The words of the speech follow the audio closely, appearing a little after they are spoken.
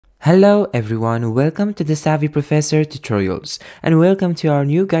Hello everyone, welcome to the Savvy Professor tutorials and welcome to our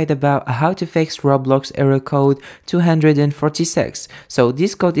new guide about how to fix Roblox error code 246. So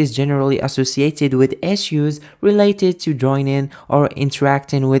this code is generally associated with issues related to joining or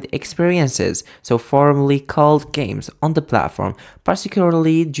interacting with experiences, so formerly called games on the platform,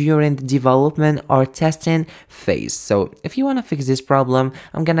 particularly during the development or testing phase. So if you want to fix this problem,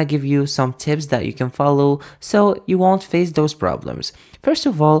 I'm gonna give you some tips that you can follow so you won't face those problems. First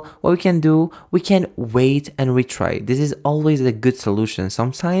of all, what we can do, we can wait and retry. This is always a good solution.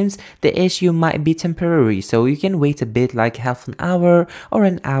 Sometimes the issue might be temporary, so you can wait a bit, like half an hour or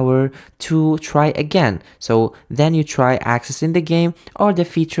an hour, to try again. So then you try accessing the game or the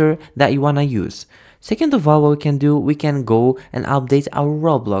feature that you want to use. Second of all, what we can do, we can go and update our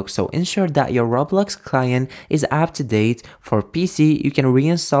Roblox. So ensure that your Roblox client is up to date. For PC, you can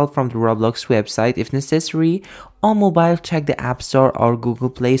reinstall from the Roblox website if necessary. On mobile, check the App Store or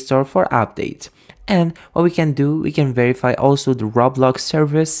Google Play Store for update. And what we can do, we can verify also the Roblox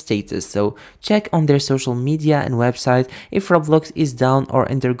server status. So check on their social media and website if Roblox is down or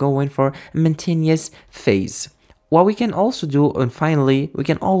undergoing for a maintenance phase. What we can also do, and finally, we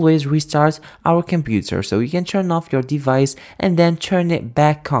can always restart our computer. So you can turn off your device and then turn it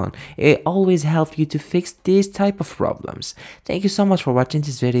back on. It always helps you to fix these type of problems. Thank you so much for watching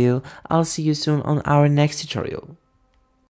this video. I'll see you soon on our next tutorial.